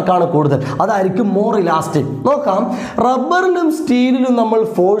ഇലാസ്റ്റിസിറ്റി ആർക്കാണ് കൂടുതൽ, അതായിരിക്കും മോർ ഇലാസ്റ്റിക്. നോക്കാം, റബ്ബറിലും സ്റ്റീലിലും നമ്മൾ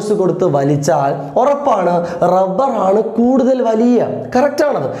ഫോഴ്സ് കൊടുത്ത് വലിച്ചാൽ ഉറപ്പാണ് റബ്ബറാണ് കൂടുതൽ വലിയ.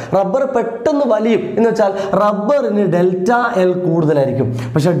 കറക്റ്റാണത്. റബ്ബർ പെട്ടെന്ന് വലിയും എന്ന് വെച്ചാൽ റബ്ബറിന് ഡെൽറ്റ എൽ കൂടുതലായിരിക്കും.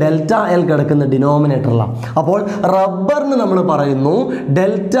 പക്ഷെ ഡെൽറ്റ എൽ കിടക്കുന്ന ഡിനോമിനേറ്ററിലാണ്. അപ്പോൾ റബ്ബറിന് നമ്മൾ പറയുന്നു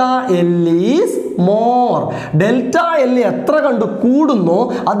delta L is more. Delta L എത്ര കണ്ട് കൂടുന്നോ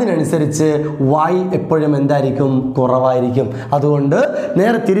അതിനനുസരിച്ച് വൈ എപ്പോഴും എന്തായിരിക്കും, കുറവായിരിക്കും. അതുകൊണ്ട്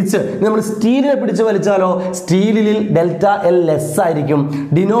നേരെ തിരിച്ച് നമ്മൾ സ്റ്റീലിനെ പിടിച്ച് വലിച്ചാലോ, സ്റ്റീലിൽ ഡെൽറ്റ എൽ ലെസ് ആയിരിക്കും,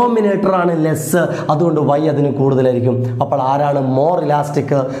 ഡിനോമിനേറ്റർ ആണ് ലെസ്, അതുകൊണ്ട് വൈ അതിന് കൂടുതലായിരിക്കും. അപ്പോൾ ആരാണ് more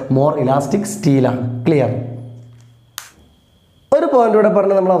elastic? More elastic സ്റ്റീലാണ്. Clear? ഒരു പോയിന്റ് കൂടെ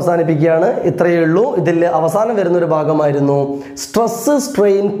പറഞ്ഞ് നമ്മൾ അവസാനിപ്പിക്കുകയാണ്. ഇത്രയേ ഉള്ളൂ. ഇതിൽ അവസാനം വരുന്നൊരു ഭാഗമായിരുന്നു സ്ട്രെസ്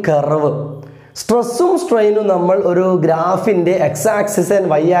സ്ട്രെയിൻ കർവ്. സ്ട്രെസ്സും സ്ട്രെയിനും നമ്മൾ ഒരു ഗ്രാഫിൻ്റെ എക്സ് ആക്സിസ് ആൻഡ്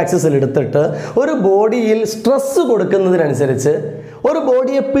വൈ ആക്സിസിൽ എടുത്തിട്ട് ഒരു ബോഡിയിൽ സ്ട്രെസ് കൊടുക്കുന്നതിനനുസരിച്ച്, ഒരു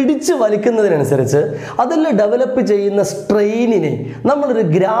ബോഡിയെ പിടിച്ച് വലിക്കുന്നതിനനുസരിച്ച് അതിൽ ഡെവലപ്പ് ചെയ്യുന്ന സ്ട്രെയിനിനെ നമ്മളൊരു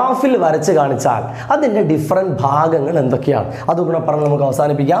ഗ്രാഫിൽ വരച്ച് കാണിച്ചാൽ അതിൻ്റെ ഡിഫറെൻറ്റ് ഭാഗങ്ങൾ എന്തൊക്കെയാണ് അതുകൂടെ പറഞ്ഞ് നമുക്ക്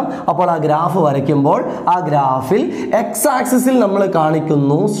അവസാനിപ്പിക്കാം. അപ്പോൾ ആ ഗ്രാഫ് വരയ്ക്കുമ്പോൾ ആ ഗ്രാഫിൽ എക്സ് ആക്സിസിൽ നമ്മൾ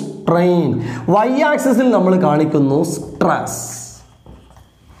കാണിക്കുന്നു സ്ട്രെയിൻ, വൈ ആക്സിസിൽ നമ്മൾ കാണിക്കുന്നു സ്ട്രെസ്.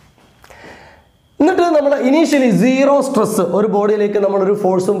 എന്നിട്ട് നമ്മൾ ഇനീഷ്യലി സീറോ സ്ട്രെസ്, ഒരു ബോഡിയിലേക്ക് നമ്മളൊരു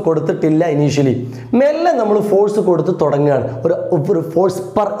ഫോഴ്സും കൊടുത്തിട്ടില്ല. ഇനീഷ്യലി മെല്ലെ നമ്മൾ ഫോഴ്സ് കൊടുത്ത് തുടങ്ങുകയാണ്, ഒരു ഫോഴ്സ്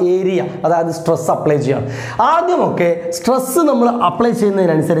പെർ ഏരിയ, അതായത് സ്ട്രെസ് അപ്ലൈ ചെയ്യണം. ആദ്യമൊക്കെ സ്ട്രെസ് നമ്മൾ apply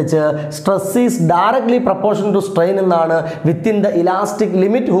ചെയ്യുന്നതിനനുസരിച്ച് stress is directly proportion to strain എന്നാണ് within the elastic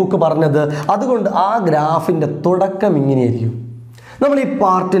limit hook പറഞ്ഞത്. അതുകൊണ്ട് ആ ഗ്രാഫിൻ്റെ തുടക്കം ഇങ്ങനെയായിരിക്കും. നമ്മൾ ഈ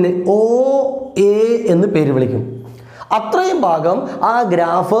പാർട്ടിനെ ഒ എ എന്ന് പേര് വിളിക്കും. അത്രയും ഭാഗം ആ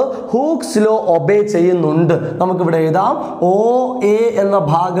ഗ്രാഫ് ഹൂക്സ് ലോ ഒബേ ചെയ്യുന്നുണ്ട്. നമുക്കിവിടെ എഴുതാം, ഒ എ എന്ന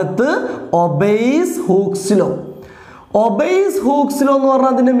ഭാഗത്ത് obeys Hooke's law. ഒബെയ്സ് Hooke's law എന്ന്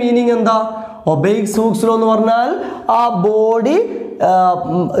പറഞ്ഞാൽ അതിന്റെ മീനിങ് എന്താ? ഒബെയ്സ് ഹൂക്സ് ലോ എന്ന് പറഞ്ഞാൽ ആ body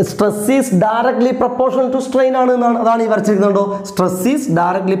stress is directly proportional to strain ആണ് എന്നാണ്. അതാണ് ഈ വരച്ചിരിക്കുന്നുണ്ടോ, stress is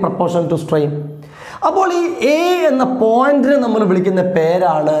directly proportional to strain. അപ്പോൾ ഈ എ എന്ന പോയിന്റിനെ നമ്മൾ വിളിക്കുന്ന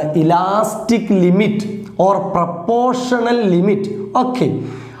പേരാണ് elastic limit or proportional limit. Okay,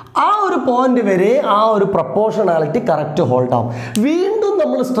 ആ ഒരു പോയിന്റ് വരെ ആ ഒരു പ്രൊപ്പോർഷണാലിറ്റി കറക്റ്റ് ഹോൾഡ് ആവും. വീണ്ടും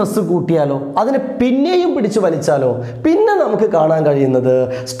നമ്മൾ സ്ട്രെസ് കൂട്ടിയാലോ, അതിനെ പിന്നെയും പിടിച്ചു വലിച്ചാലോ, പിന്നെ നമുക്ക് കാണാൻ കഴിയുന്നത്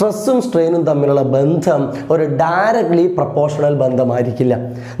സ്ട്രെസ്സും സ്ട്രെയിനും തമ്മിലുള്ള ബന്ധം ഒരു ഡയറക്ട്ലി പ്രൊപ്പോർഷണൽ ബന്ധമായിരിക്കില്ല.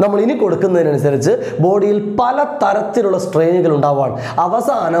 നമ്മൾ ഇനി കൊടുക്കുന്നതിനനുസരിച്ച് ബോഡിയിൽ പല തരത്തിലുള്ള സ്ട്രെയിനുകൾ ഉണ്ടാവാണ്.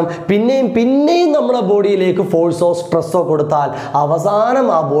 അവസാനം പിന്നെയും നമ്മുടെ ബോഡിയിലേക്ക് ഫോഴ്സോ സ്ട്രെസ്സോ കൊടുത്താൽ അവസാനം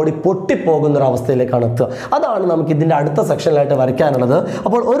ആ ബോഡി പൊട്ടിപ്പോകുന്ന ഒരു അവസ്ഥയിലേക്കാണ് എത്തുക. അതാണ് നമുക്ക് ഇതിൻ്റെ അടുത്ത സെക്ഷനിലായിട്ട് വരയ്ക്കാനുള്ളത്.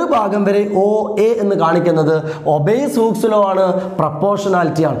 അപ്പോൾ ഒരു ഭാഗം വരെ ഒ എ എന്ന് കാണിക്കുന്നത് ഒബെയ്സ് ഹൂക്സ് ലോ ആണ്,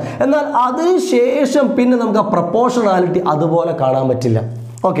 പ്രൊപ്പോർഷണാലിറ്റി ആണ്. എന്നാൽ അതിനുശേഷം പിന്നെ നമുക്ക് ആ പ്രൊപ്പോർഷണാലിറ്റി അതുപോലെ കാണാൻ പറ്റില്ല.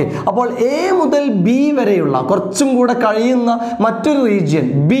 ഓക്കെ, അപ്പോൾ എ മുതൽ ബി വരെയുള്ള കുറച്ചും കൂടെ കഴിയുന്ന മറ്റൊരു റീജിയൻ,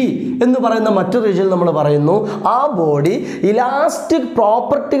 ബി എന്ന് പറയുന്ന മറ്റൊരു റീജിയൻ നമ്മൾ പറയുന്നു ആ ബോഡി ഇലാസ്റ്റിക്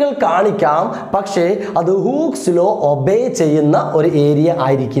പ്രോപ്പർട്ടികൾ കാണിക്കാം, പക്ഷേ അത് ഹൂക്സ് ലോ ഒബേ ചെയ്യുന്ന ഒരു ഏരിയ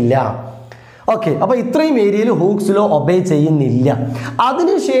ആയിരിക്കില്ല. ഓക്കെ, അപ്പോൾ ഇത്രയും ഏരിയയിൽ ഹൂക്സ് ലോ ഒബേ ചെയ്യുന്നില്ല.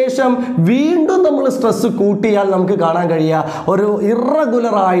 അതിനുശേഷം വീണ്ടും നമ്മൾ സ്ട്രെസ് കൂട്ടിയാൽ നമുക്ക് കാണാൻ കഴിയുക ഒരു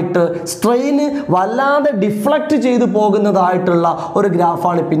ഇറഗുലറായിട്ട് സ്ട്രെയിന് വല്ലാതെ ഡിഫ്ലക്റ്റ് ചെയ്തു പോകുന്നതായിട്ടുള്ള ഒരു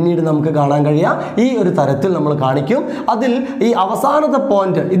ഗ്രാഫാണ് പിന്നീട് നമുക്ക് കാണാൻ കഴിയുക. ഈ ഒരു തരത്തിൽ നമ്മൾ കാണിക്കും. അതിൽ ഈ അവസാനത്തെ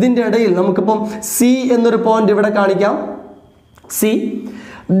പോയിന്റ്, ഇതിൻ്റെ ഇടയിൽ നമുക്കിപ്പം സി എന്നൊരു പോയിന്റ് ഇവിടെ കാണിക്കാം. സി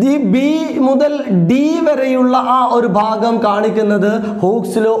ബി മുതൽ ഡി വരെയുള്ള ആ ഒരു ഭാഗം കാണിക്കുന്നത്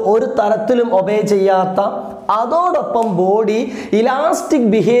ഹൂക്സ് ലോ ഒരു തരത്തിലും ഒബേ ചെയ്യാത്ത, അതോടൊപ്പം ബോഡി ഇലാസ്റ്റിക്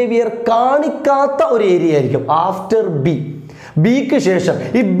ബിഹേവിയർ കാണിക്കാത്ത ഒരു ഏരിയ ആയിരിക്കും ആഫ്റ്റർ ബി. ബിക്ക് ശേഷം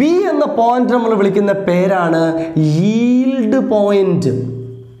ഈ ബി എന്ന പോയിന്റ് നമ്മൾ വിളിക്കുന്ന പേരാണ് യീൽഡ് പോയിന്റ്.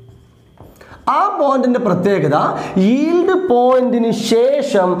 ആ പോയിന്റിന്റെ പ്രത്യേകത, യീൽഡ് പോയിന്റിന്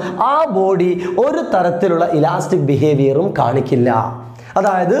ശേഷം ആ ബോഡി ഒരു തരത്തിലുള്ള ഇലാസ്റ്റിക് ബിഹേവിയറും കാണിക്കില്ല.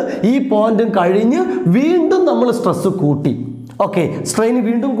 അതായത് ഈ പോയിന്റും കഴിഞ്ഞ് വീണ്ടും നമ്മൾ സ്ട്രെസ് കൂട്ടി, ഓക്കെ, സ്ട്രെയിൻ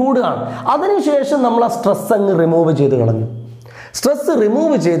വീണ്ടും കൂടുകയാണ്. അതിനുശേഷം നമ്മൾ ആ സ്ട്രെസ് അങ്ങ് റിമൂവ് ചെയ്ത് കളഞ്ഞു. സ്ട്രെസ്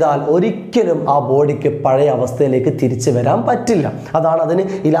റിമൂവ് ചെയ്താൽ ഒരിക്കലും ആ ബോഡിക്ക് പഴയ അവസ്ഥയിലേക്ക് തിരിച്ചു വരാൻ പറ്റില്ല. അതാണ് അതിന്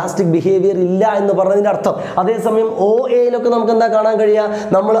ഇലാസ്റ്റിക് ബിഹേവിയർ ഇല്ല എന്ന് പറഞ്ഞതിൻ്റെ അർത്ഥം. അതേസമയം ഒ എയിലൊക്കെ നമുക്ക് എന്താ കാണാൻ കഴിയുക,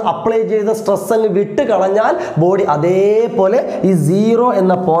 നമ്മൾ അപ്ലൈ ചെയ്ത സ്ട്രെസ് അങ്ങ് വിട്ട് കളഞ്ഞാൽ ബോഡി അതേപോലെ ഈ 0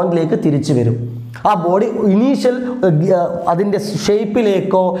 എന്ന പോയിന്റിലേക്ക് തിരിച്ചു വരും. ആ ബോഡി ഇനീഷ്യൽ അതിൻ്റെ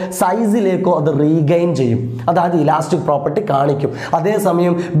ഷേപ്പിലേക്കോ സൈസിലേക്കോ അത് റീഗെയിൻ ചെയ്യും. അതായത് ഇലാസ്റ്റിക് പ്രോപ്പർട്ടി കാണിക്കും.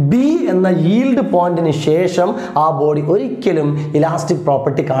 അതേസമയം ബി എന്ന yielded പോയിന്റിന് ശേഷം ആ ബോഡി ഒരിക്കലും ഇലാസ്റ്റിക്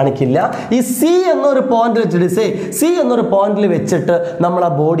പ്രോപ്പർട്ടി കാണിക്കില്ല. ഈ സി എന്നൊരു പോയിന്റ് വെച്ചിട്ട് സി എന്നൊരു പോയിന്റിൽ വെച്ചിട്ട് നമ്മൾ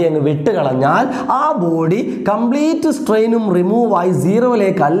ആ ബോഡി അങ്ങ് വിട്ട് കളഞ്ഞാൽ ആ ബോഡി കംപ്ലീറ്റ് സ്ട്രെയിനും റിമൂവ് ആയി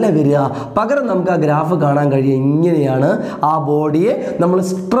 0ലേക്കല്ല വരിക. പകരം നമുക്ക് ആ ഗ്രാഫ് കാണാൻ കഴിയും. ഇങ്ങനെയാണ് ആ ബോഡിയെ നമ്മൾ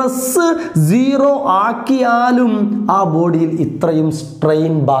സ്ട്രെസ് 0 ആക്കിയാലും ആ ബോഡിയിൽ ഇത്രയും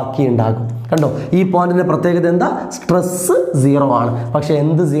സ്ട്രെയിൻ ബാക്കി ഉണ്ടാകും. കണ്ടോ, ഈ പോയിന്റിന്റെ പ്രത്യേകത എന്താ? സ്ട്രെസ് 0 ആണ്, പക്ഷെ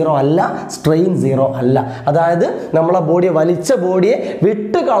എന്ത് 0 അല്ല, സ്ട്രെയിൻ 0 അല്ല. അതായത് നമ്മളെ ബോഡിയെ വലിച്ച ബോഡിയെ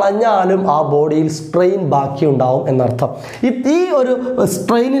വിട്ട് കളഞ്ഞാലും ആ ബോഡിയിൽ സ്ട്രെയിൻ ബാക്കി ഉണ്ടാവും എന്നർത്ഥം. ഈ ഒരു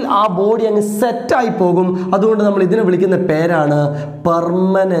സ്ട്രെയിനിൽ ആ ബോഡി അങ്ങ് സെറ്റായി പോകും. അതുകൊണ്ട് നമ്മൾ ഇതിനെ വിളിക്കുന്ന പേരാണ്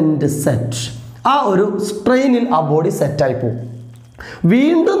പെർമനന്റ് സെറ്റ്. ആ ഒരു സ്ട്രെയിനിൽ ആ ബോഡി സെറ്റായി പോകും.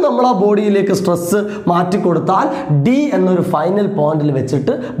 വീണ്ടും നമ്മൾ ആ ബോഡിയിലേക്ക് സ്ട്രെസ് മാറ്റിക്കൊടുത്താൽ ഡി എന്നൊരു ഫൈനൽ പോയിന്റിൽ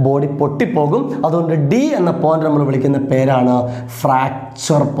വെച്ചിട്ട് ബോഡി പൊട്ടിപ്പോകും. അതുകൊണ്ട് ഡി എന്ന പോയിന്റ് നമ്മൾ വിളിക്കുന്ന പേരാണ്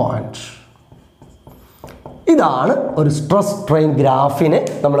ഫ്രാക്ചർ പോയിന്റ്. ഇതാണ് ഒരു സ്ട്രെസ് സ്ട്രെയിൻ ഗ്രാഫിനെ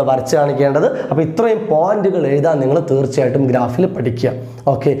നമ്മൾ വരച്ച് കാണിക്കേണ്ടത്. അപ്പോൾ ഇത്രയും പോയിന്റുകൾ എഴുതാൻ നിങ്ങൾ തീർച്ചയായിട്ടും ഗ്രാഫിൽ പഠിക്കുക.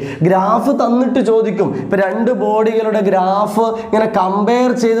 ഓക്കെ, ഗ്രാഫ് തന്നിട്ട് ചോദിക്കും. ഇപ്പം 2 ബോഡികളുടെ ഗ്രാഫ് ഇങ്ങനെ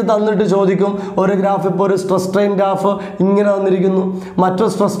കമ്പയർ ചെയ്ത് തന്നിട്ട് ചോദിക്കും. ഒരു ഗ്രാഫ്, ഇപ്പോൾ ഒരു സ്ട്രെസ് സ്ട്രെയിൻ ഗ്രാഫ് ഇങ്ങനെ വന്നിരിക്കുന്നു, മറ്റൊരു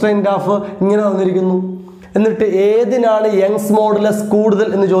സ്ട്രെസ് സ്ട്രെയിൻ ഗ്രാഫ് ഇങ്ങനെ വന്നിരിക്കുന്നു. എന്നിട്ട് ഏതിനാണ് യങ്സ് മോഡുലസ് കൂടുതൽ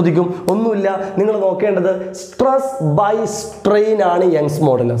എന്ന് ചോദിക്കും. ഒന്നുമില്ല, നിങ്ങൾ നോക്കേണ്ടത് സ്ട്രെസ് ബൈ സ്ട്രെയിൻ ആണ് യങ്സ്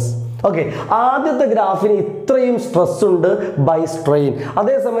മോഡുലസ്. ഓക്കെ, ആദ്യത്തെ ഗ്രാഫിന് ഇത്രയും സ്ട്രെസ് ഉണ്ട് ബൈ സ്ട്രെയിൻ,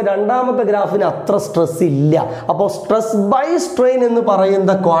 അതേസമയം രണ്ടാമത്തെ ഗ്രാഫിന് അത്ര സ്ട്രെസ് ഇല്ല. അപ്പോൾ സ്ട്രെസ് ബൈ സ്ട്രെയിൻ എന്ന്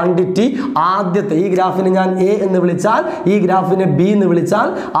പറയുന്ന ക്വാണ്ടിറ്റി ആദ്യത്തെ ഈ ഗ്രാഫിന് ഞാൻ എ എന്ന് വിളിച്ചാൽ, ഈ ഗ്രാഫിനെ ബി എന്ന്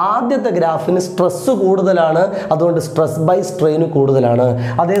വിളിച്ചാൽ, ആദ്യത്തെ ഗ്രാഫിന് സ്ട്രെസ് കൂടുതലാണ്, അതുകൊണ്ട് സ്ട്രെസ് ബൈ സ്ട്രെയിൻ കൂടുതലാണ്.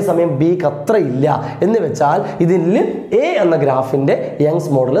 അതേസമയം ബിക്ക് അത്ര ഇല്ല എന്ന് വെച്ചാൽ ഇതിൽ എ എന്ന ഗ്രാഫിൻ്റെ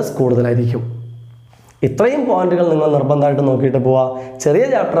യങ്സ് മോഡുലസ് കൂടുതലായിരിക്കും. ഇത്രയും പോയിന്റുകൾ നിങ്ങൾ നിർബന്ധമായിട്ട് നോക്കിയിട്ട് പോവുക. ചെറിയ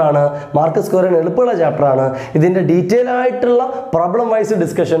ചാപ്റ്ററാണ്, മാർക്ക് സ്കോർ ചെയ്യാൻ എളുപ്പമുള്ള ചാപ്റ്ററാണ്. ഇതിൻ്റെ ഡീറ്റെയിൽ ആയിട്ടുള്ള പ്രോബ്ലം വൈസ്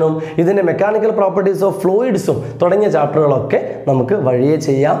ഡിസ്കഷനും ഇതിൻ്റെ മെക്കാനിക്കൽ പ്രോപ്പർട്ടീസ് ഓഫ് ഫ്ലൂയിഡ്സും തുടങ്ങിയ ചാപ്റ്ററുകളൊക്കെ നമുക്ക് വഴിയെ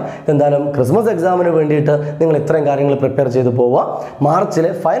ചെയ്യാം. എന്തായാലും ക്രിസ്മസ് എക്സാമിന് വേണ്ടിയിട്ട് നിങ്ങൾ ഇത്രയും കാര്യങ്ങൾ പ്രിപ്പയർ ചെയ്ത് പോവുക.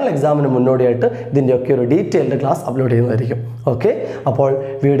 മാർച്ചിലെ ഫൈനൽ എക്സാമിന് മുന്നോടിയായിട്ട് ഇതിൻ്റെയൊക്കെ ഒരു ഡീറ്റെയിൽഡ് ക്ലാസ് അപ്ലോഡ് ചെയ്യുന്നതായിരിക്കും. ഓക്കെ, അപ്പോൾ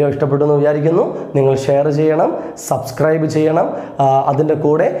വീഡിയോ ഇഷ്ടപ്പെട്ടു എന്ന് വിചാരിക്കുന്നു. നിങ്ങൾ ഷെയർ ചെയ്യണം, സബ്സ്ക്രൈബ് ചെയ്യണം. അതിൻ്റെ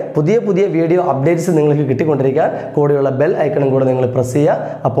കൂടെ പുതിയ പുതിയ വീഡിയോ അപ്ഡേറ്റ്സ് നിങ്ങൾക്ക് കിട്ടിക്കൊണ്ടിരിക്കാൻ കൂടെയുള്ള ബെൽ ഐക്കണും കൂടെ നിങ്ങൾ പ്രസ്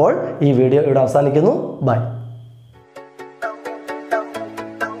ചെയ്യുക. അപ്പോൾ ഈ വീഡിയോ ഇവിടെ അവസാനിക്കുന്നു. ബൈ.